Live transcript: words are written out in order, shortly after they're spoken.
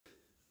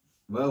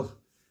Well,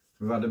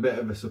 we've had a bit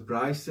of a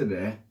surprise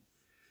today.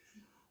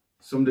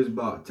 Somebody's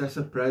bought Tess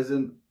a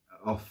present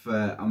off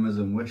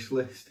Amazon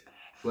wishlist.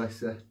 Bless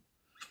her.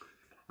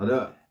 I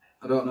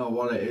don't know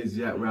what it is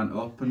yet. We haven't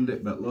opened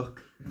it, but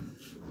look.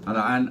 And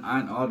I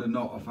ain't ordered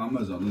not off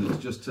Amazon, and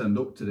it's just turned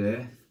up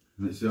today.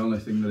 And it's the only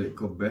thing that it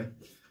could be.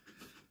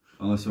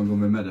 Unless I'm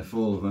going to be made a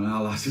fool of, and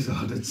our lass has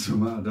ordered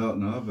something, I don't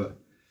know, but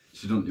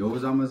she doesn't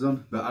use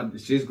Amazon. But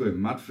she's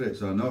going mad for it,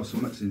 so I know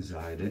something's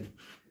inside it.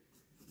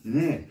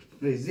 Isn't it?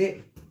 What is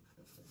it?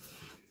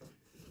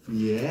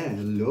 Yeah,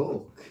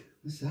 look.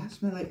 What's that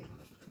smell like?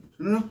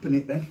 Run up in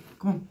it then.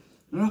 Come on,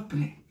 run up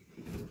in it.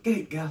 Get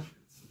it, girl.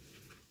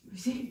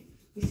 What's it?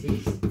 What's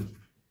this?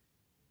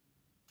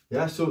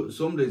 Yeah, so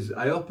somebody's,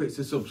 I hope it's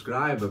a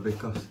subscriber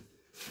because,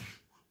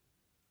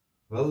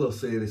 well, they'll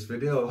see this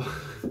video.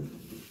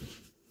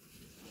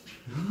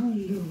 Oh,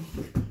 look.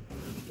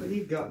 What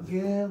you got,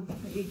 girl?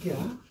 What you got?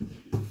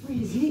 What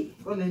is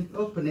it? Go on then,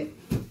 open it.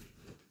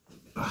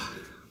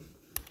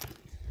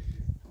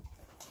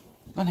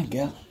 Go on then,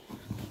 girl.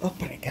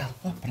 Open it, girl.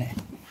 Open it.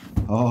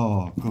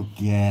 Oh, good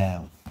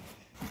girl.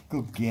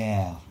 Good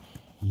girl.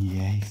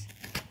 Yes.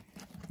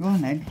 Go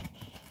on then.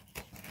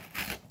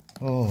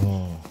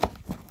 Oh.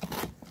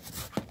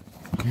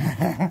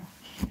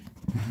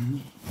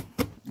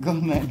 Go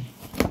on then.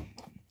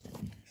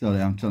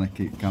 Sorry, I'm trying to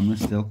keep camera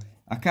still.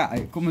 I can't,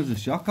 it come as a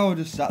shock. I was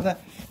just sat there.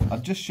 I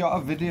just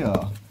shot a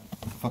video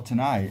for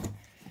tonight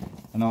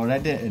and I was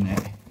editing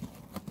it.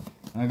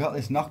 And I got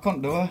this knock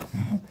on door.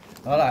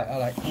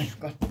 Alright.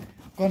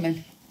 Go on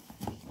then.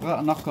 I got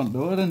a knock on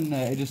door and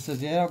he just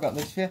says, yeah, I've got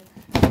this for you.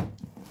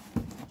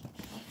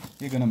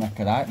 You're going to make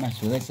a right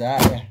mess with this,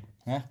 aren't you?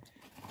 Yeah?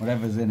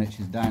 Whatever's in it,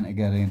 she's dying to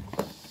get in.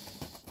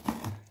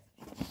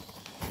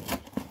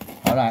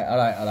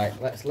 Alright.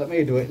 Let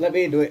me do it.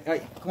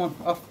 Right, come on,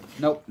 off.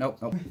 Nope.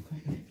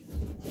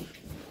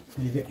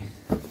 Leave it.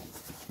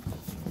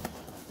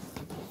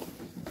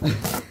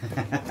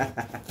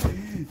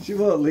 She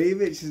won't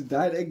leave it, she's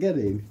dying to get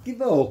in.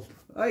 Give up.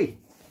 Hey.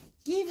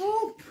 Give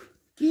up.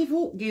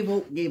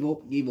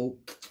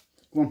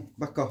 Come on,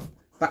 back off.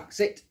 Back,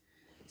 sit.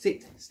 Stay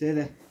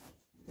there.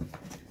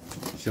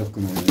 She'll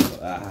come in.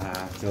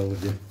 I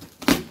told you.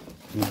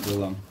 Not too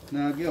long.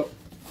 Now get up.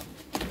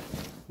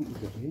 What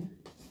have we got here?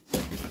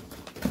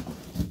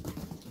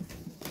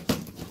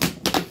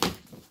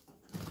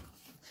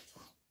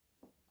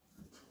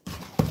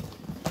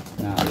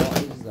 Now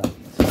what is that?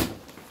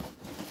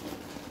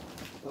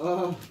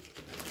 Oh.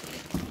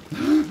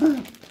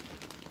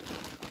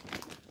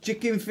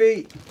 Chicken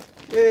feet.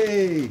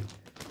 Hey.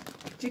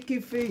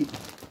 Chicken feet.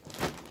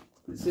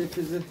 Let's see if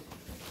there's a...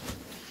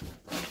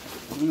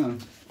 Hang on.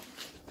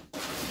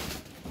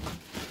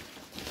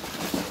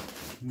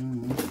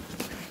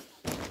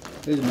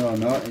 There's no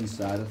knot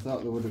inside. I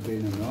thought there would have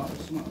been a knot or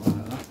something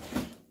like that.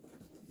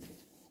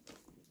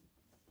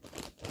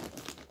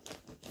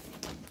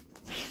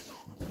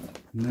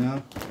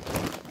 No.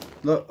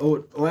 Look,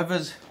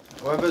 whoever's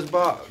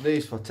bought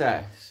these for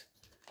Tess,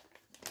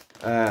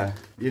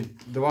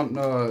 they want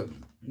no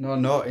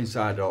note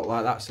inside or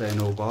like that saying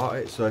who bought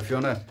it. So if you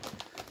wanna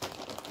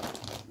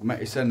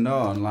make it send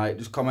no and like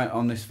just comment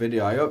on this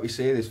video. I hope you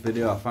see this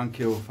video. Thank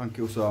you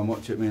so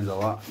much. It means a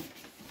lot.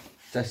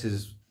 Tess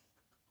is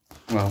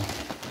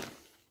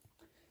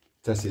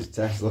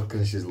Tess. Look,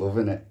 she's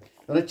loving it.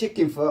 On a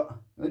chicken foot.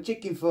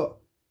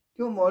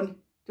 Come on,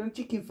 do a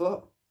chicken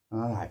foot.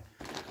 All right.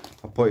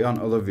 I'll put you on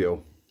other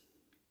view.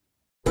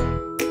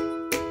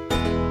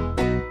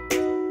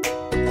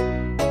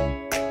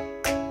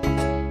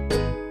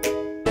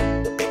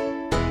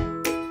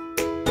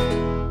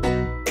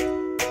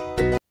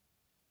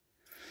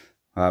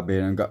 Alright,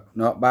 Bean, got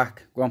no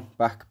back. Go on,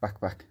 back.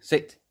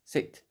 Sit.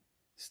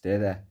 Stay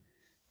there.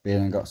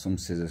 Bean got some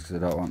scissors because I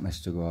don't want this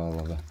to go all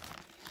over.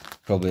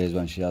 Probably is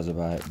when she has a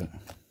bite, but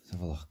let's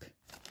have a look.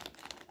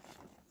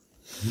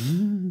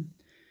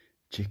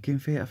 Chicken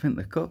feet, I think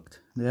they're cooked.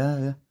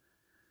 Yeah.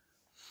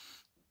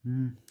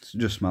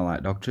 Just smell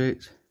like dog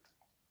treats.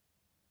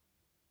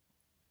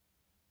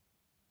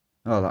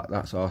 Oh,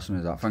 that's awesome,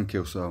 is that? Thank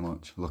you so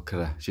much. Look at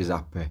her, she's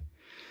happy.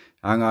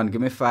 Hang on,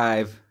 give me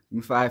 5. Give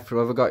me 5 for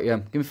whoever got you.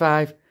 Give me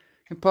 5. Give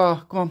me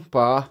paw. Come on,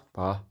 paw.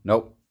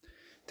 Nope.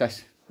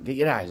 Tess, get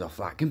your eyes off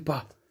that. Give me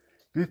paw.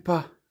 Give me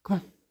paw. Come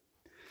on.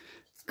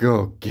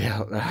 Good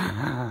girl.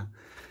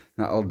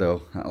 That'll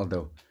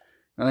do.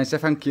 And I say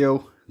thank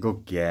you.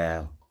 Good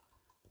girl.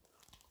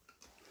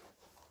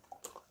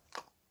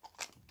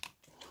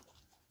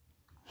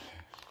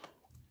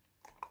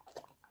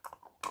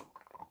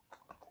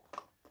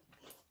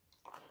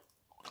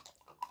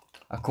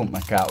 I couldn't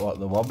make out what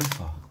they were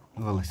before.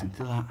 Have a listen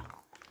to that.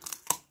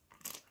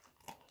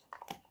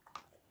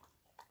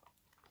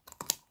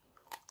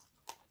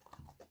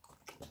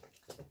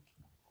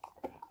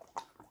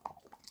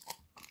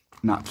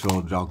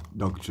 Natural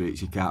dog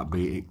treats, you can't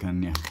beat it,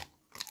 can you?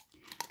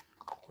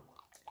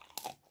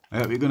 I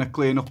hope you're going to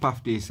clean up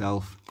after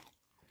yourself.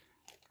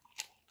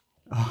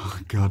 Oh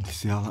God, you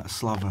see all that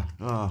slather?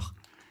 Oh,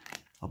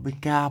 I'll be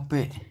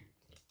carpet.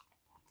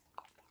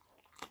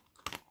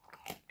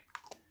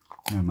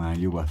 Never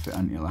mind, you're worth it,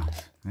 aren't you,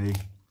 lass? Hey?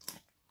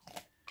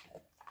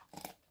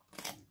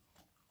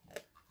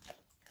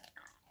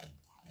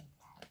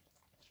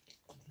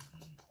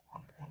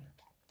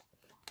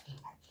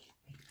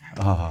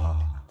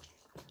 Oh,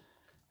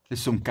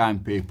 there's some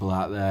kind people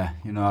out there,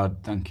 you know,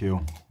 thank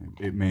you.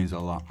 It means a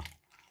lot.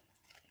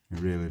 It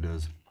really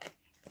does.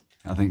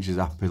 I think she's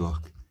happy,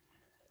 look.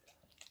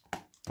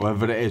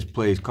 Whatever it is,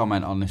 please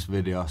comment on this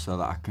video so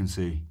that I can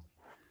see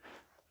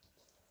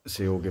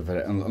who'll give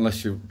it.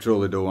 Unless you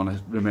truly do want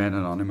to remain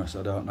anonymous,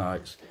 I don't know.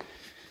 It's...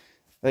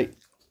 Hey,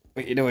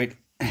 what you doing?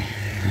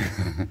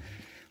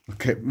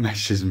 Look at mess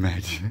she's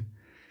made.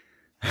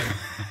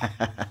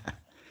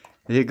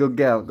 Are you a good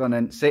girl? Go on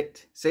then,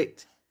 sit,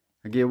 sit.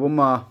 I'll give you one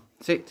more.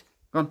 Sit,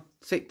 go on,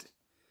 sit.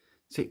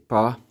 Sit,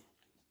 paw,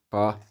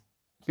 paw.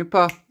 Give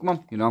paw, come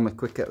on. You know I'm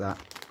quick at that.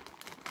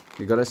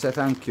 You gotta say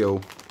thank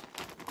you.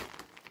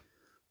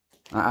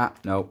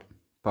 No.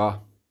 Paw.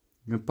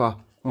 Give paw.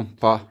 Come on,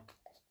 paw.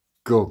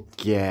 Good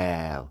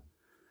girl.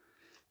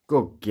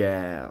 Good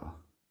girl.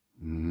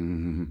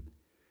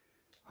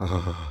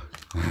 Oh.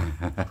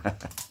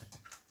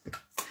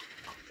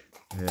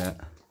 Yeah.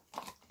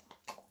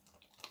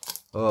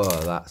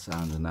 Oh, that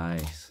sounds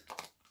nice.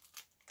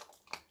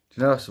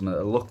 Do you know something?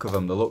 The look of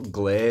them, they look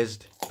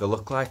glazed. They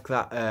look like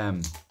that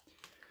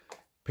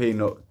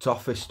peanut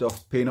toffee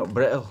stuff, peanut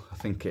brittle, I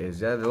think it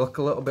is. Yeah, they look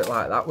a little bit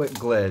like that with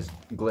glazed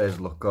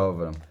look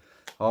over them.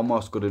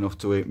 Almost good enough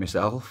to eat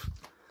myself.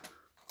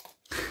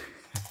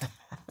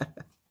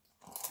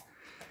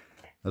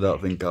 I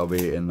don't think I'll be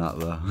eating that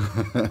though.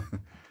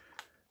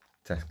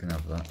 Tess can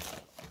have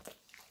that.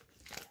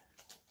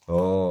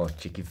 Oh,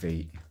 chicken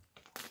feet.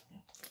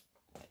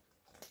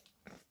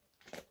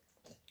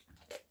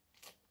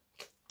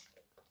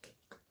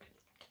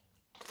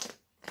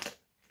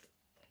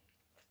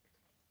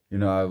 You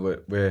know,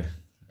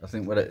 I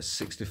think we're at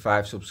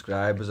 65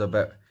 subscribers. I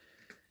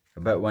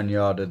bet when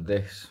you ordered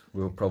this,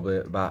 we were probably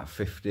at about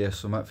 50 or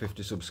something,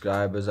 50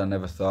 subscribers. I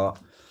never thought.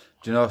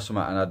 Do you know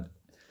something? And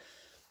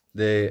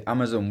the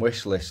Amazon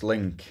wishlist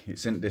link,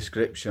 it's in the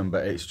description,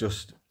 but it's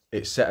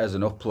set as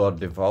an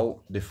upload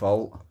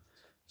default.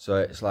 So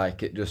it's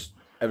like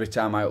every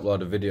time I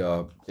upload a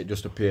video, it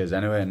just appears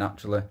anyway,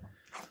 naturally.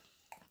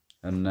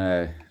 And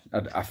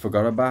I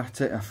forgot about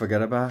it. I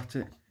forget about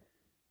it.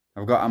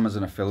 I've got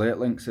Amazon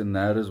affiliate links in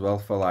there as well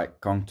for like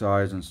Kong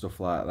toys and stuff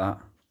like that.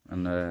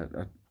 And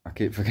I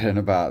keep forgetting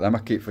about them. I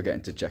keep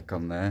forgetting to check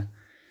on there.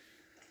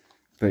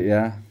 But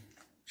yeah,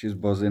 she's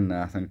buzzing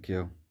there, thank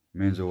you.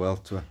 Means the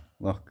world to her.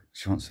 Look,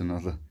 she wants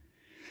another.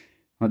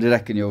 What do you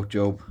reckon,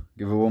 YouTube?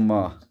 Give her one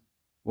more.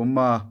 One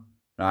more.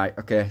 Right,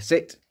 okay,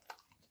 sit.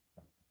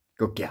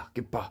 Good girl,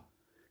 give paw.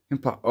 Give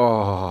paw.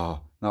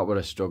 Oh, that was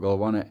a struggle,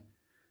 wasn't it?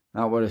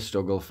 That was a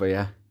struggle for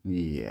you.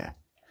 Yeah.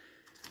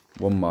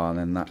 One more and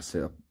then that's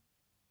it.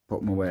 Put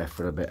them away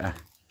for a bit.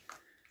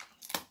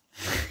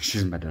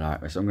 She's made it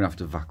right way, so I'm going to have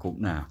to vac up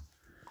now.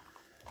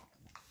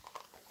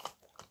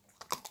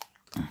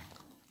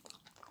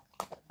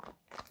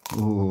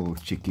 Oh,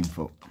 chicken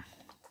foot.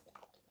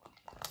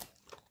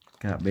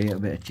 Can't beat a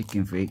bit of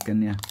chicken feet,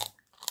 can you?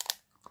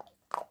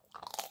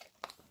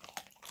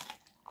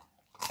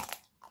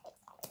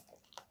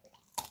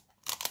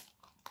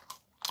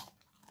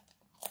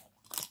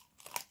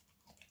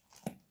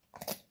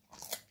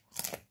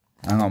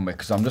 Hang on,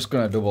 because I'm just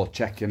going to double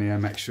check in here,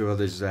 make sure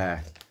there's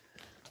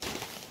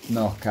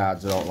no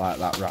cards out like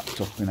that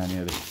wrapped up in any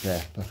of this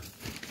paper.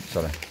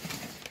 Sorry,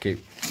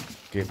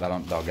 keep that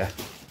on dogger.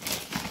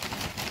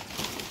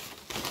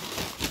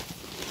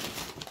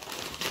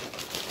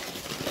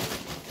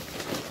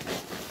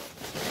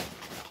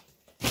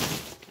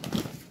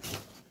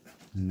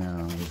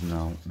 No, there's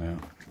no.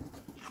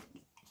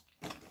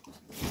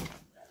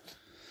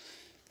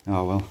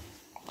 Oh well.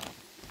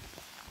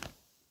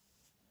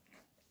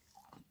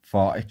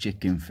 40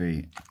 chicken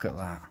feet. Look at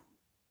that.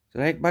 It's a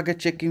big bag of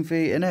chicken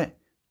feet, innit?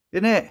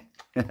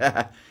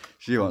 Innit?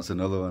 She wants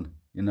another one.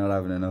 You're not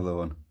having another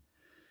one.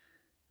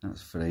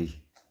 That's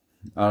free.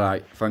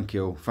 Alright, thank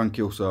you. Thank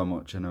you so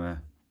much anyway.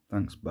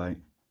 Thanks, bye.